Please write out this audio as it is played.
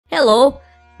Hello,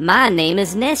 my name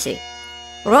is Nessie.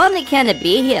 Rodney can't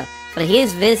be here, for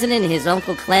he's visiting his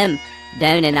Uncle Clem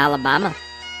down in Alabama.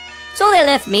 So they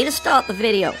left me to start the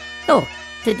video. So,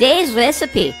 today's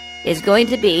recipe is going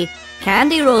to be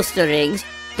candy roaster rings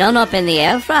done up in the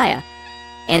air fryer.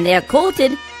 And they're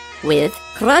coated with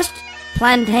crushed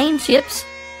plantain chips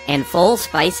and fall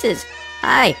spices.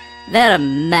 Aye, they're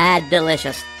mad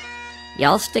delicious.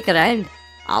 Y'all stick around,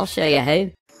 I'll show you how.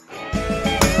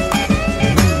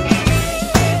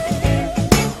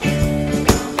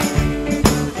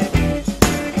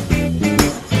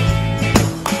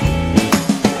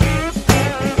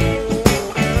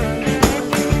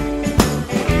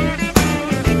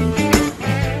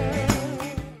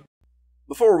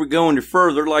 Before we go any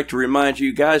further, I'd like to remind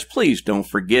you guys, please don't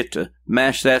forget to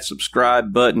mash that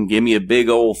subscribe button, give me a big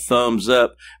old thumbs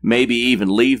up, maybe even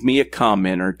leave me a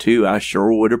comment or two. I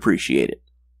sure would appreciate it.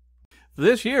 For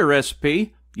this year's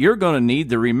recipe, you're going to need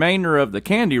the remainder of the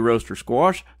candy roaster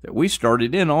squash that we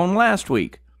started in on last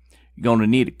week. You're going to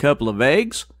need a couple of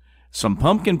eggs, some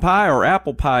pumpkin pie or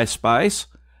apple pie spice,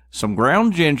 some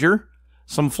ground ginger,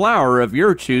 some flour of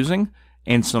your choosing,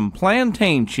 and some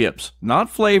plantain chips, not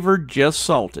flavored, just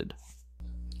salted.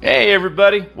 Hey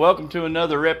everybody, welcome to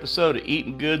another episode of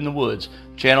Eatin Good in the Woods,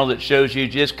 channel that shows you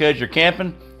just 'cause you're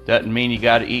camping doesn't mean you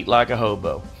gotta eat like a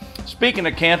hobo. Speaking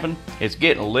of camping, it's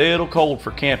getting a little cold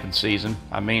for camping season.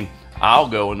 I mean, I'll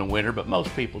go in the winter, but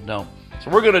most people don't.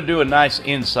 So we're gonna do a nice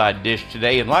inside dish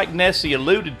today, and like Nessie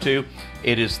alluded to,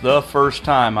 it is the first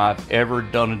time I've ever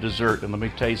done a dessert, and let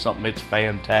me tell you something, it's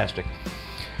fantastic.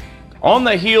 On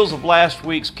the heels of last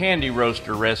week's candy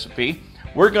roaster recipe,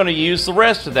 we're going to use the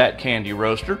rest of that candy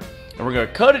roaster, and we're going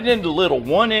to cut it into little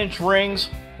 1-inch rings.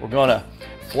 We're going to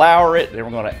flour it, then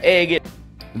we're going to egg it,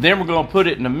 then we're going to put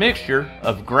it in a mixture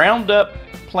of ground up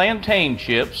plantain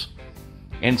chips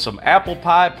and some apple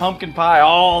pie, pumpkin pie,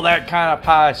 all that kind of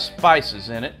pie spices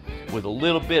in it, with a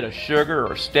little bit of sugar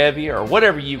or stevia or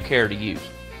whatever you care to use.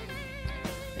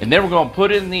 And then we're going to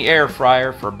put it in the air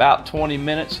fryer for about 20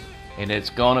 minutes, and it's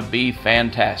gonna be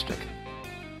fantastic.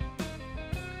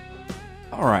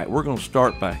 Alright, we're gonna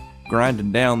start by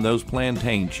grinding down those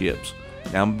plantain chips.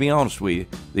 Now I'm gonna be honest with you,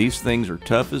 these things are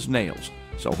tough as nails,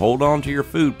 so hold on to your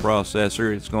food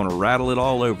processor, it's gonna rattle it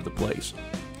all over the place.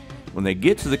 When they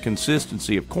get to the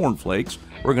consistency of cornflakes,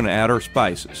 we're gonna add our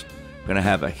spices. We're gonna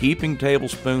have a heaping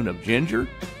tablespoon of ginger,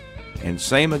 and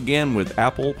same again with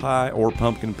apple pie or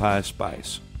pumpkin pie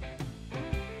spice.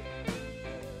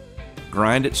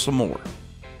 Grind it some more.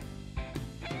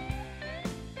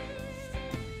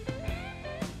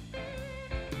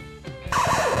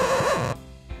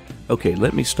 Okay,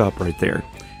 let me stop right there.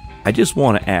 I just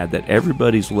want to add that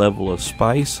everybody's level of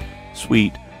spice,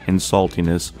 sweet, and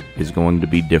saltiness is going to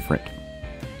be different.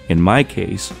 In my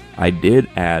case, I did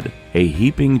add a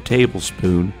heaping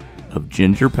tablespoon of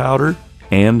ginger powder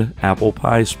and apple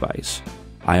pie spice.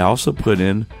 I also put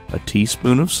in a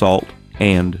teaspoon of salt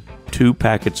and 2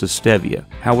 packets of stevia.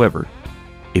 However,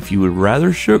 if you would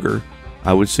rather sugar,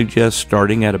 I would suggest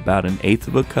starting at about 1/8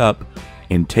 of a cup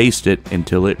and taste it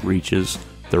until it reaches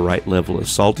the right level of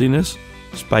saltiness,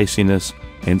 spiciness,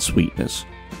 and sweetness.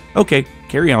 Okay,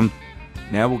 carry on.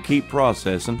 Now we'll keep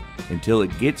processing until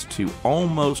it gets to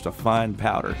almost a fine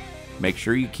powder. Make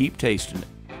sure you keep tasting it.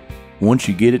 Once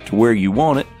you get it to where you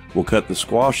want it, we'll cut the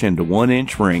squash into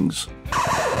 1-inch rings.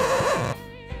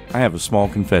 I have a small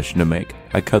confession to make.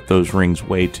 I cut those rings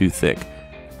way too thick.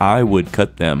 I would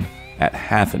cut them at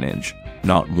 1/2 inch,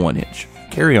 not 1 inch.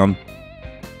 Carry on.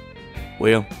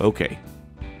 Well, okay.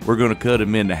 We're going to cut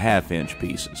them into 1/2 inch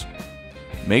pieces.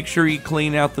 Make sure you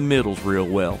clean out the middles real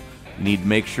well. You need to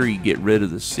make sure you get rid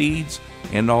of the seeds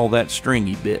and all that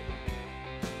stringy bit.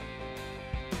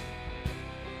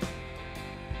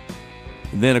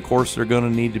 And then, of course, they're going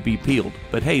to need to be peeled.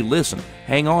 But hey, listen,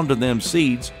 hang on to them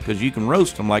seeds because you can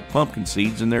roast them like pumpkin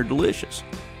seeds and they're delicious.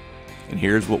 And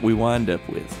here's what we wind up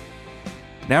with.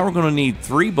 Now we're going to need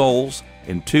 3 bowls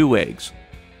and 2 eggs.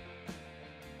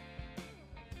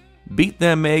 Beat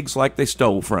them eggs like they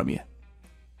stole from you.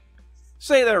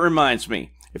 Say, that reminds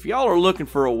me, if y'all are looking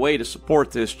for a way to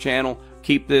support this channel,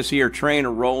 keep this here train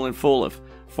rolling full of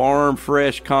farm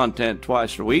fresh content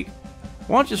twice a week,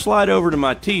 why don't you slide over to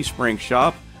my Teespring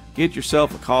shop, get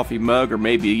yourself a coffee mug or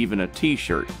maybe even a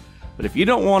t-shirt. But if you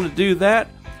don't want to do that,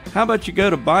 how about you go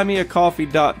to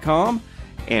buymeacoffee.com,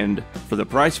 and for the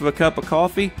price of a cup of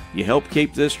coffee, you help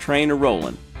keep this train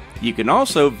a-rolling. You can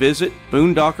also visit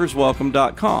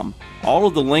boondockerswelcome.com. All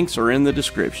of the links are in the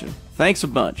description. Thanks a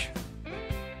bunch.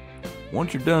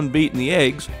 Once you're done beating the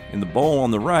eggs, in the bowl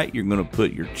on the right, you're going to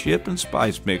put your chip and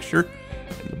spice mixture,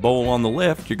 In the bowl on the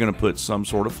left, you're going to put some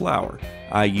sort of flour.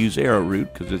 I use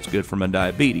arrowroot because it's good for my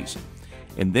diabetes.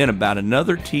 And then about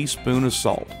another teaspoon of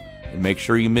salt. And make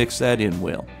sure you mix that in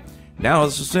well. Now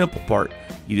it's the simple part.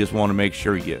 You just want to make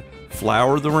sure you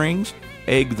flour the rings,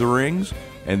 egg the rings,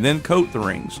 and then coat the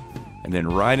rings. And then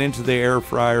right into the air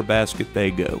fryer basket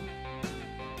they go.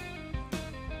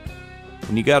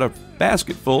 When you got a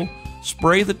basket full,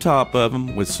 spray the top of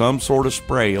them with some sort of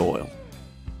spray oil.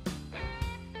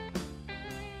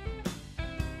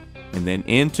 And then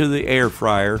into the air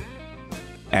fryer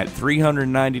at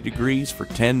 390 degrees for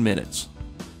 10 minutes.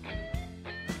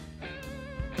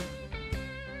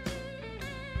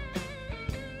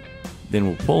 Then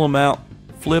we'll pull them out,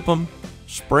 flip them,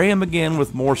 spray them again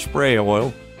with more spray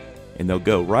oil, and they'll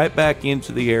go right back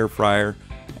into the air fryer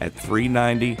at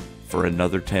 390 for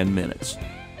another 10 minutes.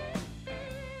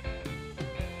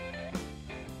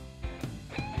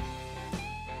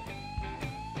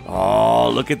 Oh,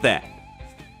 look at that.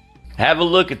 Have a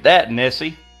look at that,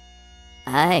 Nessie.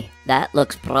 Aye, that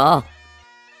looks pro.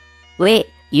 Wait,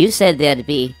 you said there'd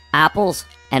be apples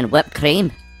and whipped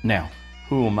cream. Now,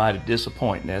 who am I to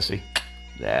disappoint, Nessie?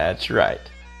 That's right.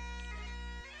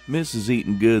 Mrs.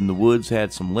 Eatin Good in the Woods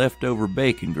had some leftover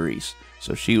bacon grease,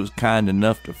 so she was kind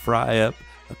enough to fry up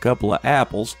a couple of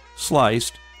apples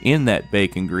sliced in that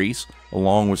bacon grease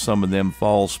along with some of them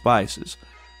fall spices.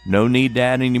 No need to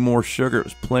add any more sugar. It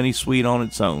was plenty sweet on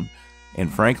its own,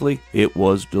 and frankly, it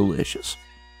was delicious.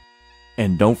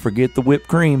 And don't forget the whipped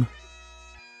cream.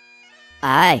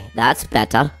 Aye, that's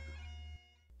better.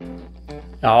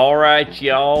 All right,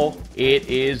 y'all, it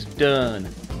is done.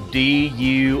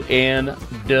 D-U-N,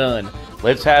 done.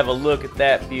 Let's have a look at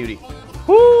that beauty.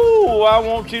 Whoo, I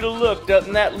want you to look.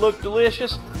 Doesn't that look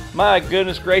delicious? My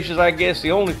goodness gracious, I guess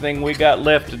the only thing we got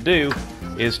left to do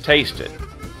is taste it.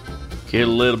 Get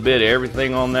a little bit of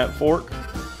everything on that fork.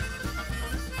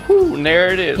 Whoo, and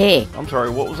there it is. Hey. I'm sorry,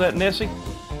 what was that, Nessie?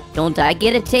 Don't I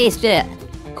get a taste of it?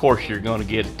 Of course you're going to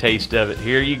get a taste of it.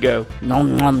 Here you go.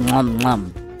 Nom nom nom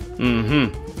nom.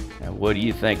 Mm-hmm. Now what do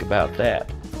you think about that?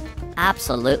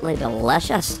 Absolutely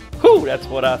delicious. Whew, that's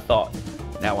what I thought.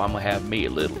 Now I'm going to have me a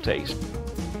little taste.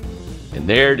 And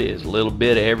there it is, a little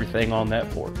bit of everything on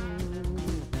that fork.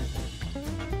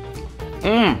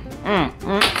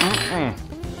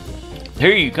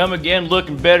 Here you come again,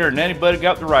 looking better than anybody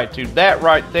got the right to. That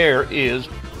right there is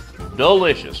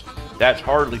delicious. That's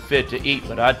hardly fit to eat,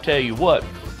 but I tell you what,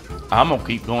 I'm going to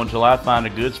keep going until I find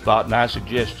a good spot, and I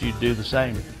suggest you do the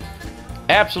same.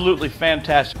 Absolutely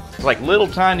fantastic. It's like little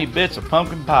tiny bits of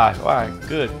pumpkin pie. Why,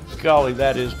 good golly,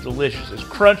 that is delicious. It's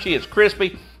crunchy, it's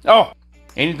crispy. Oh,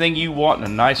 anything you want in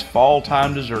a nice fall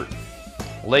time dessert.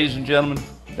 Ladies and gentlemen,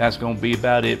 that's going to be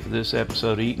about it for this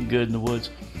episode of Eatin Good in the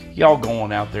Woods. Y'all go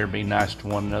on out there and be nice to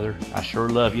one another. I sure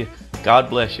love you. God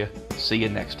bless you. See you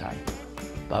next time.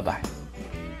 Bye-bye.